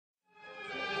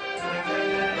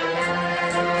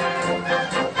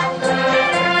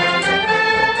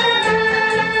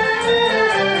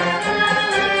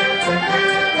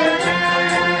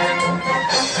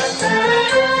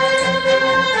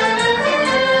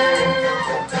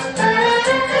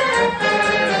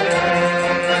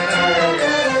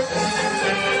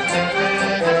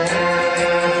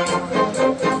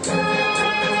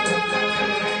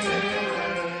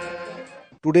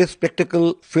Today's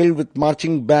spectacle, filled with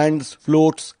marching bands,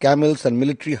 floats, camels and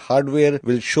military hardware,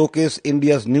 will showcase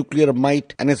India's nuclear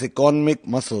might and its economic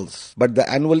muscles. But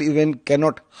the annual event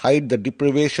cannot hide the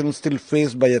deprivation still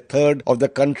faced by a third of the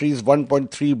country's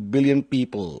 1.3 billion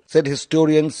people, said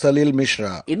historian Salil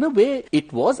Mishra. In a way,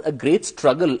 it was a great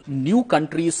struggle. New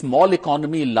country, small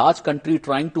economy, large country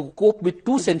trying to cope with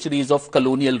 2 centuries of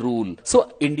colonial rule.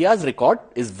 So India's record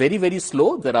is very, very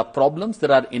slow. There are problems,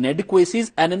 there are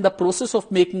inadequacies, and in the process of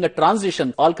making a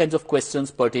transition, all kinds of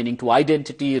questions pertaining to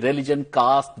identity, religion,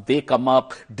 caste, they come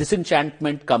up,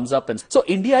 disenchantment comes up. And so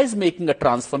India is making a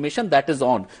transformation that is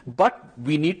on, but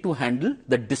we need to handle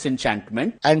the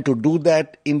disenchantment. And to do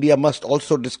that, India must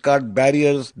also discard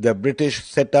barriers the British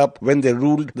set up when they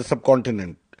ruled the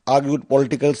subcontinent, argued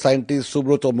political scientist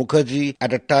Subrata Mukherjee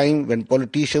at a time when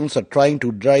politicians are trying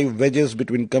to drive wedges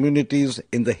between communities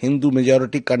in the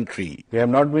Hindu-majority country. We have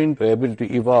not been able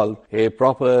to evolve a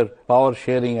proper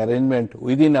power-sharing arrangement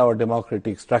within our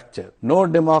democratic structure. No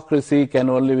democracy can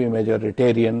only be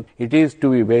majoritarian. It is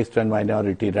to be based on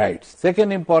minority rights.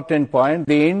 Second important point,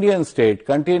 the Indian state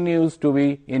continues to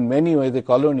be in many ways a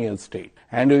colonial state,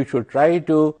 and we should try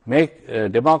to make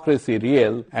democracy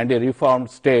real and a reformed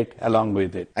state along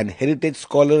with it. And heritage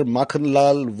scholar Makhan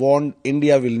Lal warned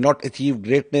India will not achieve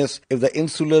greatness if the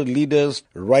insular leaders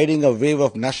riding a wave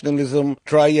of nationalism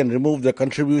try and remove the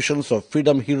contributions of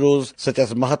freedom heroes such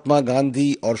as Mahatma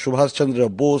Gandhi or Subhash Chandra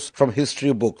Bose from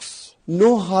history books.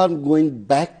 No harm going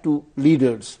back to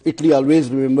leaders. Italy always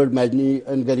remembered Mazzini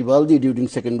and Garibaldi during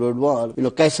Second World War.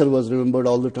 Kaiser was remembered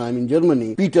all the time in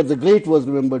Germany. Peter the Great was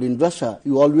remembered in Russia.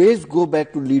 You always go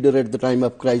back to leader at the time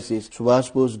of crisis.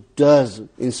 Subhash Bose does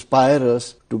inspire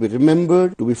us to be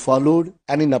remembered, to be followed.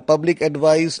 And in a public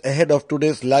advice ahead of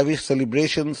today's lavish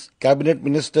celebrations, Cabinet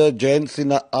Minister Jayant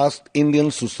Sinha asked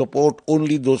Indians to support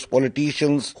only those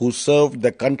politicians who served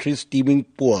the country's teeming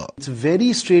poor. It's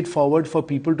very straightforward for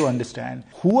people to understand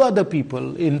who are the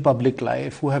people in public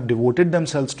life who have devoted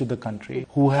themselves to the country,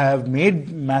 who have made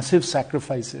massive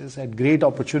sacrifices at great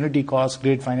opportunity cost,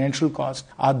 great financial cost,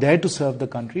 are there to serve the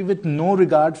country with no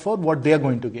regard for what they are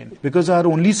going to gain. Because our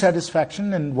only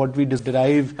satisfaction and what we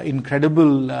derive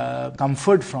incredible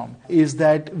comfort from is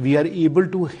that we are able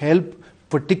to help,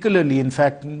 particularly, in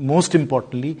fact, most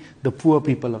importantly, the poor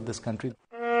people of this country.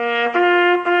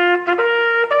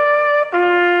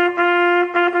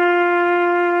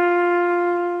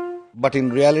 But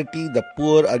in reality, the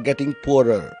poor are getting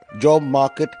poorer. Job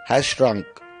market has shrunk.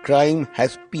 Crime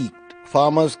has peaked.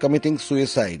 Farmers committing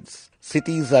suicides.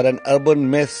 Cities are an urban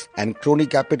mess and crony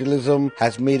capitalism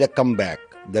has made a comeback.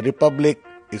 The Republic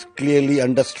is clearly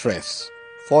under stress.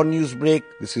 For Newsbreak,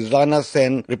 this is Rana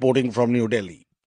Senn reporting from New Delhi.